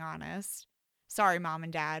 if we're being honest. Sorry, Mom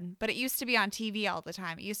and Dad. But it used to be on TV all the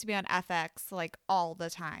time. It used to be on FX, like, all the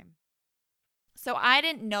time. So I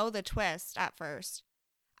didn't know the twist at first.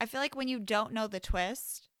 I feel like when you don't know the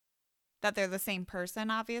twist, that they're the same person,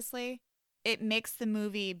 obviously, it makes the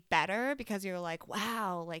movie better because you're like,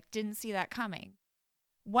 wow, like, didn't see that coming.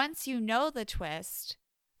 Once you know the twist,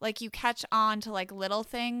 like, you catch on to, like, little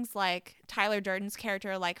things like Tyler Durden's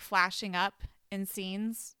character, like, flashing up in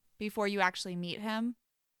scenes before you actually meet him.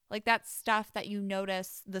 Like, that's stuff that you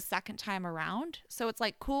notice the second time around. So it's,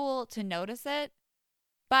 like, cool to notice it,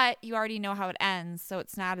 but you already know how it ends, so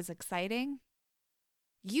it's not as exciting.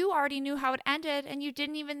 You already knew how it ended, and you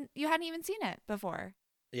hadn't even seen it before.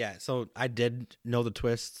 Yeah, so I did know the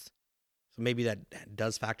twists, so maybe that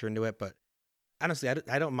does factor into it, but honestly,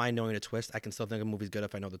 I don't mind knowing a twist. I can still think a movie's good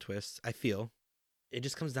if I know the twists. I feel. It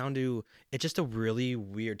just comes down to, it's just a really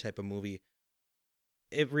weird type of movie.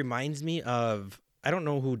 It reminds me of... I don't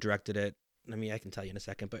know who directed it. I mean, I can tell you in a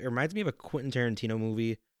second, but it reminds me of a Quentin Tarantino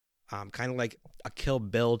movie, kind of like a Kill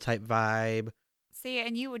Bill type vibe. See,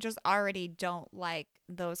 and you just already don't like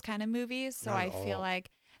those kind of movies, so I feel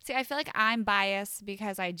like I'm biased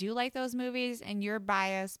because I do like those movies, and you're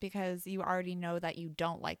biased because you already know that you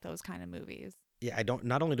don't like those kind of movies. Yeah,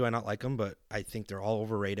 not only do I not like them, but I think they're all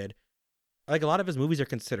overrated. Like, a lot of his movies are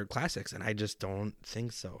considered classics, and I just don't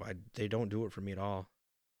think so. They don't do it for me at all.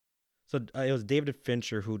 So it was David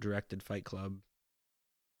Fincher who directed Fight Club.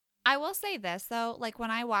 I will say this, though. Like,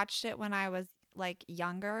 when I watched it when I was, like,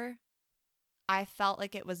 younger, I felt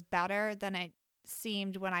like it was better than it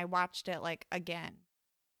seemed when I watched it, like, again.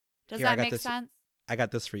 Does that make sense? I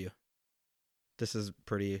got this for you. This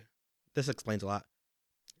explains a lot.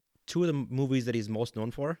 2 of the movies that he's most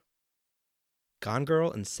known for, Gone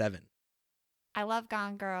Girl and Seven. I love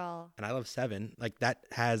Gone Girl. And I love Seven. Like, that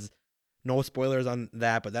has... No spoilers on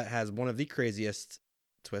that, but that has one of the craziest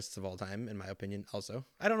twists of all time, in my opinion, also.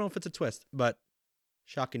 I don't know if it's a twist, but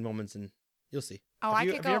shocking moments, and you'll see. Oh, Have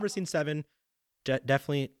you ever seen Seven?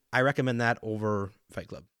 Definitely, I recommend that over Fight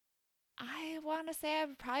Club. I want to say I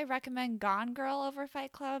would probably recommend Gone Girl over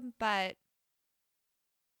Fight Club, but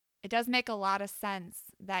it does make a lot of sense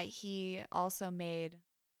that he also made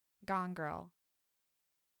Gone Girl.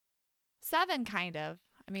 Seven, kind of.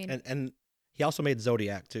 I mean... And he also made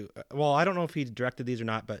Zodiac, too. Well, I don't know if he directed these or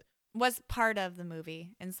not, but... Was part of the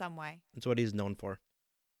movie in some way. That's what he's known for.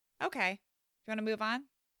 Okay. You want to move on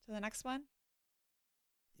to to the next one?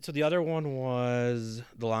 So the other one was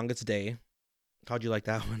The Longest Day. How'd you like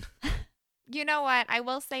that one? You know what? I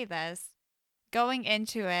will say this. Going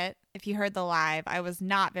into it, if you heard the live, I was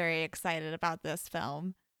not very excited about this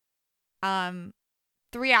film.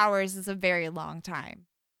 3 hours is a very long time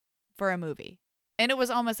for a movie. And it was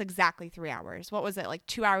almost exactly 3 hours. What was it, like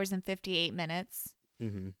 2 hours and 58 minutes?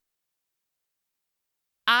 Mm-hmm.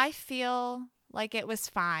 I feel like it was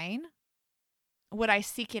fine. Would I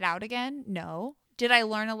seek it out again? No. Did I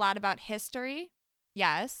learn a lot about history?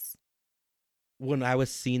 Yes. When I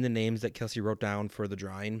was seeing the names that Kelsey wrote down for the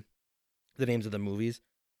drawing, the names of the movies,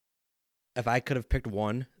 if I could have picked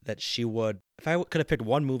one if I could have picked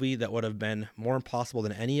one movie that would have been more impossible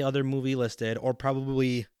than any other movie listed, or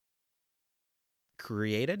probably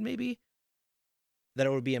created maybe, that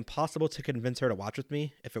it would be impossible to convince her to watch with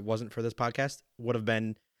me if it wasn't for this podcast, would have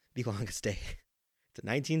been The Longest Day. It's a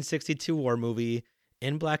 1962 war movie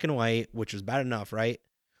in black and white, which was bad enough, right?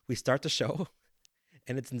 We start the show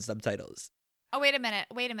and it's in subtitles. Oh, wait a minute.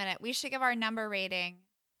 We should give our number rating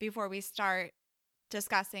before we start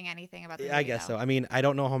discussing anything about the movie, I guess though. so. I mean, I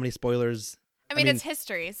don't know how many spoilers. I mean, it's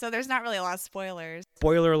history, so there's not really a lot of spoilers.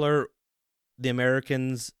 Spoiler alert, the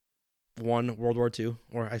Americans won World War II,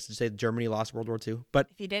 or I should say Germany lost World War II. But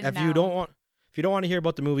if you didn't you don't want to hear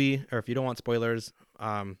about the movie, or if you don't want spoilers,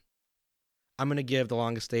 I'm going to give The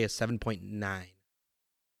Longest Day a 7.9.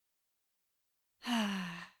 I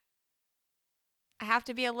have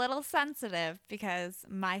to be a little sensitive because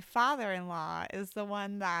my father-in-law is the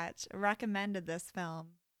one that recommended this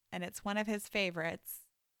film, and it's one of his favorites.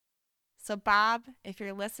 So, Bob, if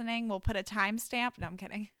you're listening, we'll put a timestamp. No, I'm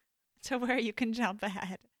kidding. To where you can jump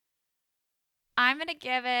ahead. I'm going to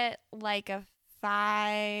give it like a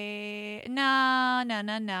 5.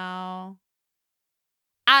 No.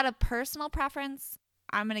 Out of personal preference,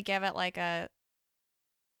 I'm going to give it like a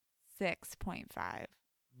 6.5.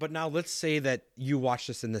 But now let's say that you watched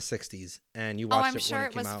this in the 60s and you watched I'm it sure when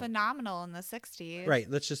it was phenomenal in the 60s. Right.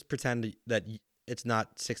 Let's just pretend that it's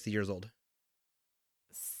not 60 years old.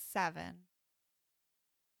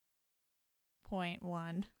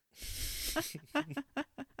 7.1.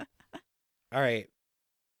 All right.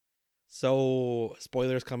 So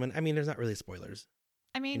spoilers coming. I mean, there's not really spoilers.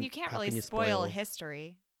 I mean, you can't really spoil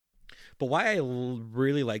history. But why I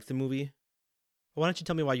really like the movie. Why don't you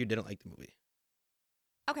tell me why you didn't like the movie?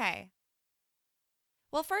 Okay.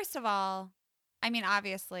 Well, first of all, I mean,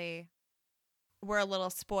 obviously, we're a little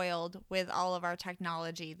spoiled with all of our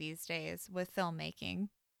technology these days with filmmaking.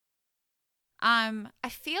 I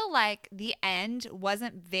feel like the end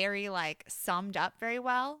wasn't very summed up very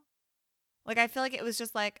well. Like, I feel like it was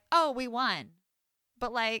just like, oh, we won.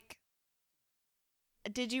 But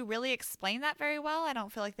did you really explain that very well? I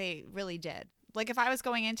don't feel like they really did. Like, if I was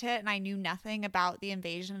going into it and I knew nothing about the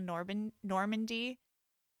invasion of Normandy,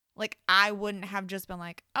 I wouldn't have just been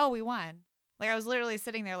like, oh, we won. I was literally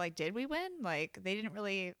sitting there did we win? They didn't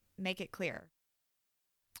really make it clear.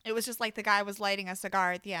 It was just like the guy was lighting a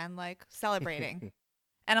cigar at the end, celebrating.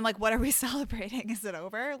 And I'm like, what are we celebrating? Is it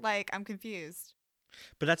over? I'm confused.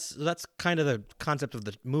 But that's kind of the concept of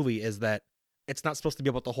the movie, is that it's not supposed to be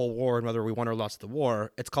about the whole war and whether we won or lost the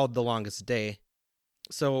war. It's called The Longest Day.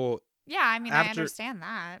 So yeah, I mean, I understand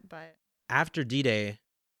that, but after D-Day,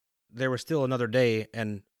 there was still another day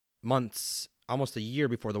and months, almost a year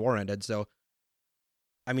before the war ended. So,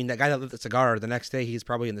 I mean, that guy that lit the cigar, the next day he's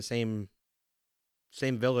probably in the same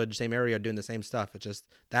village, same area, doing the same stuff. It just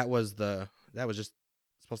that was just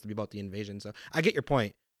supposed to be about the invasion. So I get your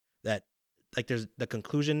point that there's the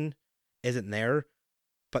conclusion isn't there,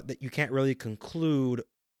 but that you can't really conclude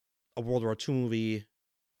a World War II movie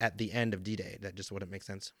at the end of D-Day. That just wouldn't make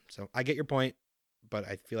sense. So I get your point, but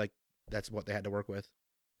I feel like that's what they had to work with.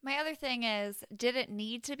 My other thing is, did it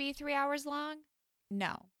need to be 3 hours long?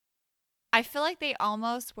 No. I feel like they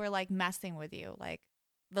almost were messing with you.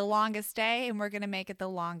 The Longest Day, and we're going to make it the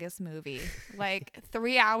longest movie.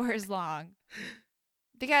 3 hours long.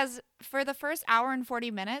 Because for the first hour and 40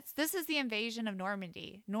 minutes, this is the invasion of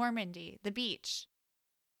Normandy, the beach.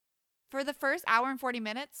 For the first hour and 40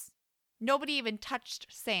 minutes, nobody even touched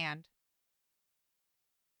sand.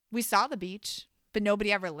 We saw the beach, but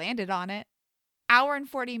nobody ever landed on it. Hour and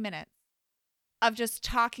 40 minutes of just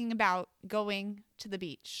talking about going to the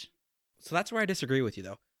beach. So that's where I disagree with you,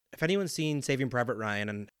 though. If anyone's seen Saving Private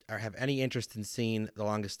Ryan or have any interest in seeing The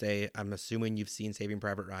Longest Day, I'm assuming you've seen Saving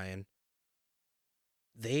Private Ryan.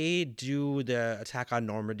 They do the attack on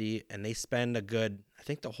Normandy, and they spend a good, I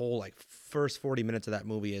think the whole first 40 minutes of that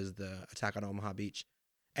movie is the attack on Omaha Beach.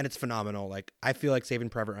 And it's phenomenal. I feel like Saving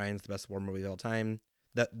Private Ryan is the best war movie of all time.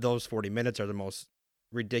 Those 40 minutes are the most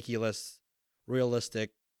ridiculous,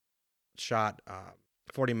 realistic, shot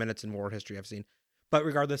 40 minutes in war history I've seen. But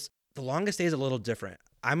regardless, The Longest Day is a little different.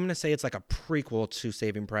 I'm going to say it's like a prequel to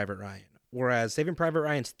Saving Private Ryan. Whereas Saving Private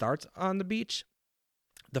Ryan starts on the beach,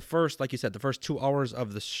 the first, like you said, the first 2 hours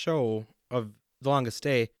of the show of The Longest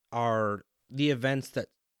Day are the events that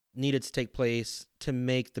needed to take place to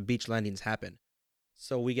make the beach landings happen.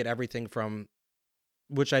 So we get everything from,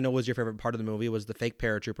 which I know was your favorite part of the movie, was the fake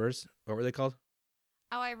paratroopers. What were they called?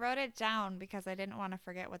 Oh, I wrote it down because I didn't want to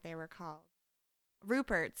forget what they were called.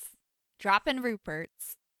 Ruperts. Dropping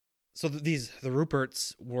Ruperts. So the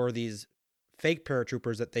Ruperts were these fake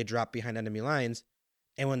paratroopers that they dropped behind enemy lines,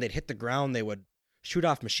 and when they'd hit the ground, they would shoot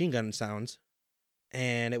off machine gun sounds,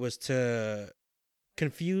 and it was to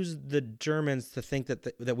confuse the Germans to think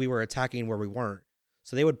that we were attacking where we weren't.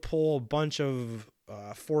 So they would pull a bunch of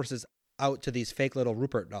forces out to these fake little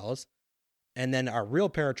Rupert dolls, and then our real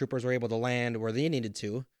paratroopers were able to land where they needed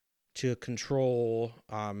to control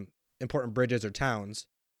important bridges or towns.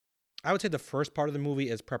 I would say the first part of the movie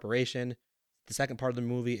is preparation. The second part of the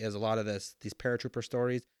movie is a lot of these paratrooper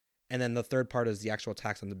stories. And then the third part is the actual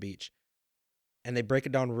attacks on the beach. And they break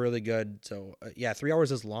it down really good. So, 3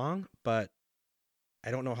 hours is long, but I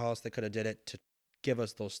don't know how else they could have did it to give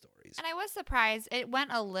us those stories. And I was surprised. It went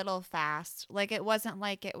a little fast. Like, it wasn't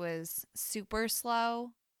like it was super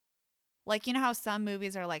slow. Like, you know how some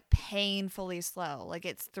movies are, like, painfully slow? Like,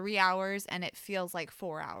 it's 3 hours and it feels like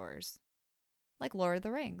 4 hours. Like Lord of the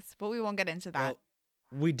Rings. But we won't get into that. Well,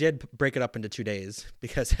 we did break it up into 2 days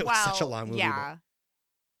because it was such a long movie. Yeah.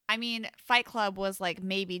 I mean, Fight Club was like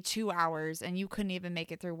maybe 2 hours and you couldn't even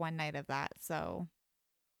make it through one night of that. So.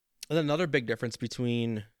 And then another big difference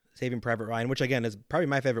between Saving Private Ryan, which again is probably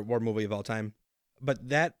my favorite war movie of all time, but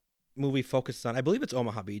that movie focuses on, I believe it's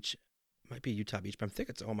Omaha Beach. It might be Utah Beach, but I think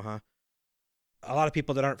it's Omaha. A lot of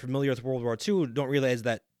people that aren't familiar with World War II don't realize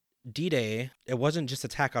that D-Day, it wasn't just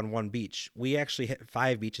attack on one beach. We actually hit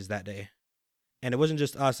 5 beaches that day. And it wasn't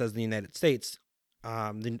just us as the United States.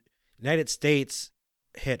 The United States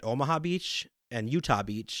hit Omaha Beach and Utah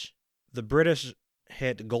Beach. The British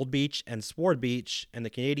hit Gold Beach and Sword Beach, and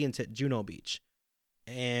the Canadians hit Juno Beach.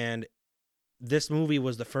 And this movie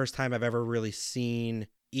was the first time I've ever really seen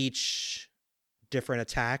each different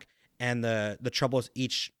attack and the troubles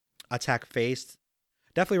each attack faced.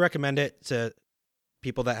 Definitely recommend it to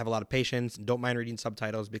people that have a lot of patience and don't mind reading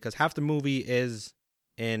subtitles, because half the movie is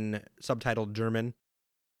in subtitled German,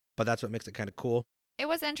 but that's what makes it kind of cool. It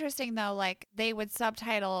was interesting though, like they would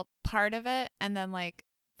subtitle part of it and then like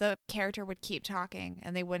the character would keep talking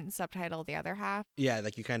and they wouldn't subtitle the other half. Yeah,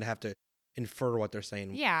 like you kind of have to infer what they're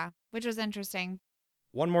saying. Yeah, which was interesting.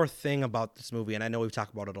 One more thing about this movie, and I know we've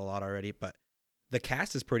talked about it a lot already, but the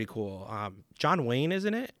cast is pretty cool. John Wayne is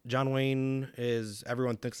in it. John Wayne is,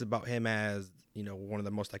 everyone thinks about him as, one of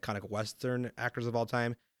the most iconic Western actors of all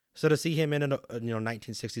time. So to see him in a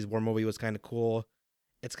 1960s war movie was kind of cool.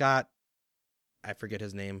 It's got, I forget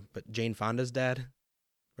his name, but Jane Fonda's dad.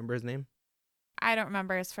 Remember his name? I don't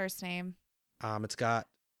remember his first name. It's got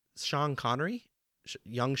Sean Connery.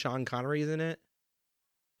 Young Sean Connery is in it.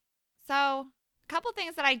 So, a couple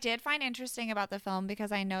things that I did find interesting about the film,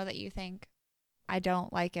 because I know that you think I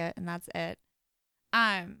don't like it and that's it.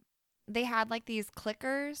 They had like these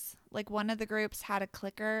clickers. Like one of the groups had a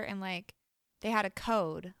clicker and like they had a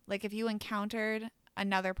code. Like if you encountered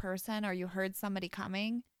another person or you heard somebody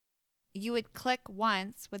coming, you would click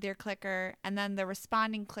once with your clicker and then the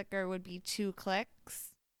responding clicker would be 2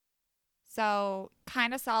 clicks. So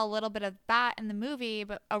kind of saw a little bit of that in the movie,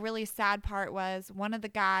 but a really sad part was one of the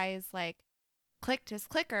guys like clicked his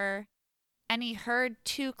clicker and he heard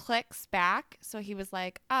 2 clicks back. So he was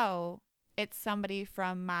like, oh, it's somebody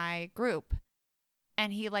from my group.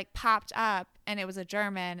 And he like popped up and it was a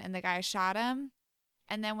German and the guy shot him.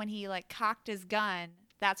 And then when he like cocked his gun,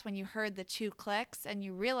 that's when you heard the 2 clicks and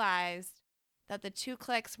you realized that the 2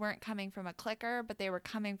 clicks weren't coming from a clicker, but they were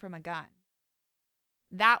coming from a gun.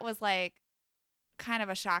 That was like kind of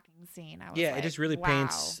a shocking scene. I was it just really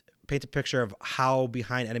paints a picture of how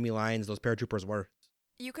behind enemy lines those paratroopers were.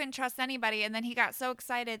 You couldn't trust anybody. And then he got so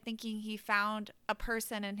excited thinking he found a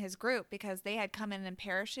person in his group because they had come in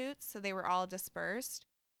parachutes. So they were all dispersed.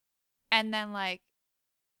 And then like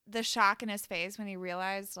the shock in his face when he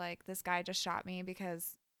realized like this guy just shot me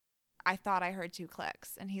because I thought I heard 2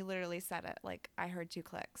 clicks. And he literally said it like, I heard 2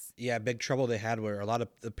 clicks. Yeah, big trouble they had where a lot of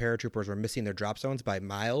the paratroopers were missing their drop zones by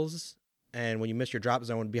miles. And when you miss your drop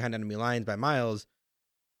zone behind enemy lines by miles,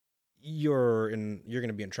 you're going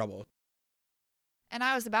to be in trouble. And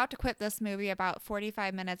I was about to quit this movie about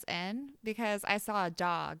 45 minutes in because I saw a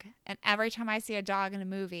dog. And every time I see a dog in a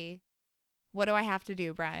movie, what do I have to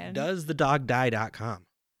do, Brian? DoesTheDogDie.com.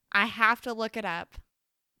 I have to look it up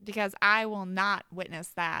because I will not witness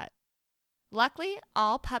that. Luckily,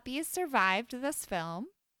 all puppies survived this film.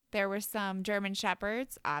 There were some German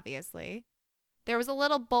Shepherds, obviously. There was a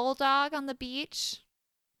little bulldog on the beach.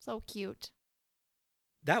 So cute.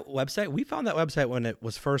 That website, we found that website when it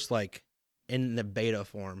was first like in the beta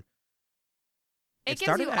form. It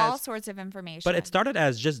gives you all sorts of information. But it started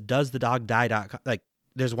as just does the dog die.com. Like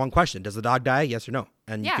there's one question. Does the dog die? Yes or no?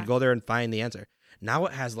 And you could go there and find the answer. Now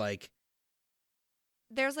it has like.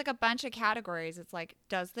 There's like a bunch of categories. It's like,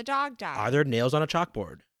 does the dog die? Are there nails on a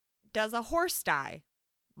chalkboard? Does a horse die?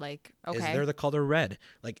 Like, okay. Is there the color red?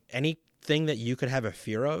 Like anything that you could have a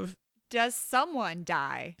fear of. Does someone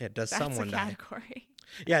die? Yeah, does That's someone a die? Category.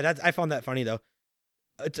 Yeah, I found that funny though.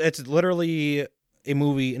 It's literally a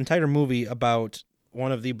entire movie about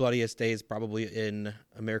one of the bloodiest days probably in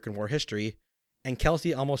American war history. And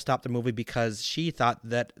Kelsey almost stopped the movie because she thought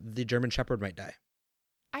that the German Shepherd might die.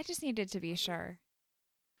 I just needed to be sure.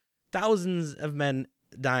 Thousands of men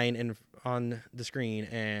dying on the screen,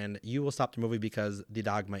 and you will stop the movie because the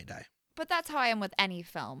dog might die. But that's how I am with any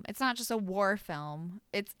film. It's not just a war film.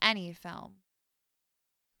 It's any film.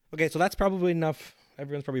 Okay, so that's probably enough.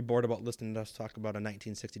 Everyone's probably bored about listening to us talk about a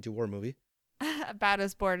 1962 war movie. About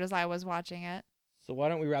as bored as I was watching it. So why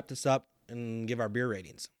don't we wrap this up and give our beer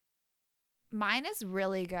ratings? Mine is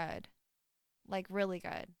really good. Like, really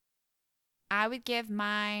good. I would give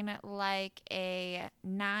mine like a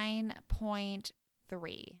 9.3.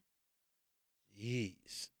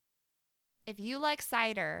 Jeez. If you like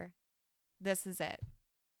cider, this is it.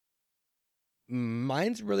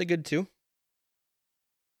 Mine's really good too.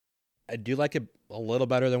 I do like it a little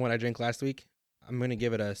better than what I drank last week. I'm going to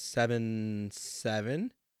give it a 7.7.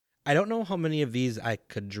 I don't know how many of these I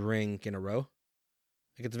could drink in a row.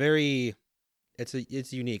 Like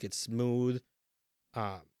it's unique. It's smooth.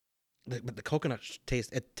 But the coconut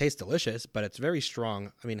tastes delicious, but it's very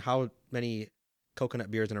strong. I mean, how many coconut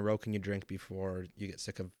beers in a row can you drink before you get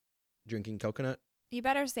sick of drinking coconut? You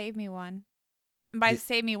better save me one. By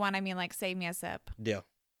save me one, I mean like save me a sip. Deal.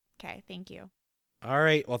 Okay, thank you. All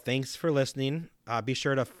right. Well, thanks for listening. Be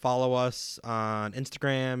sure to follow us on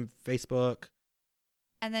Instagram, Facebook.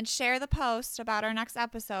 And then share the post about our next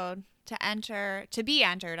episode to be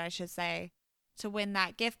entered, I should say, to win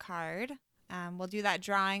that gift card. We'll do that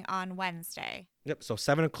drawing on Wednesday. Yep. So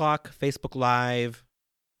 7 o'clock, Facebook Live.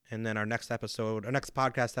 And then our next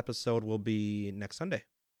podcast episode will be next Sunday.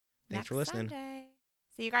 Thanks for listening. Sunday.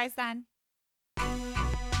 See you guys then.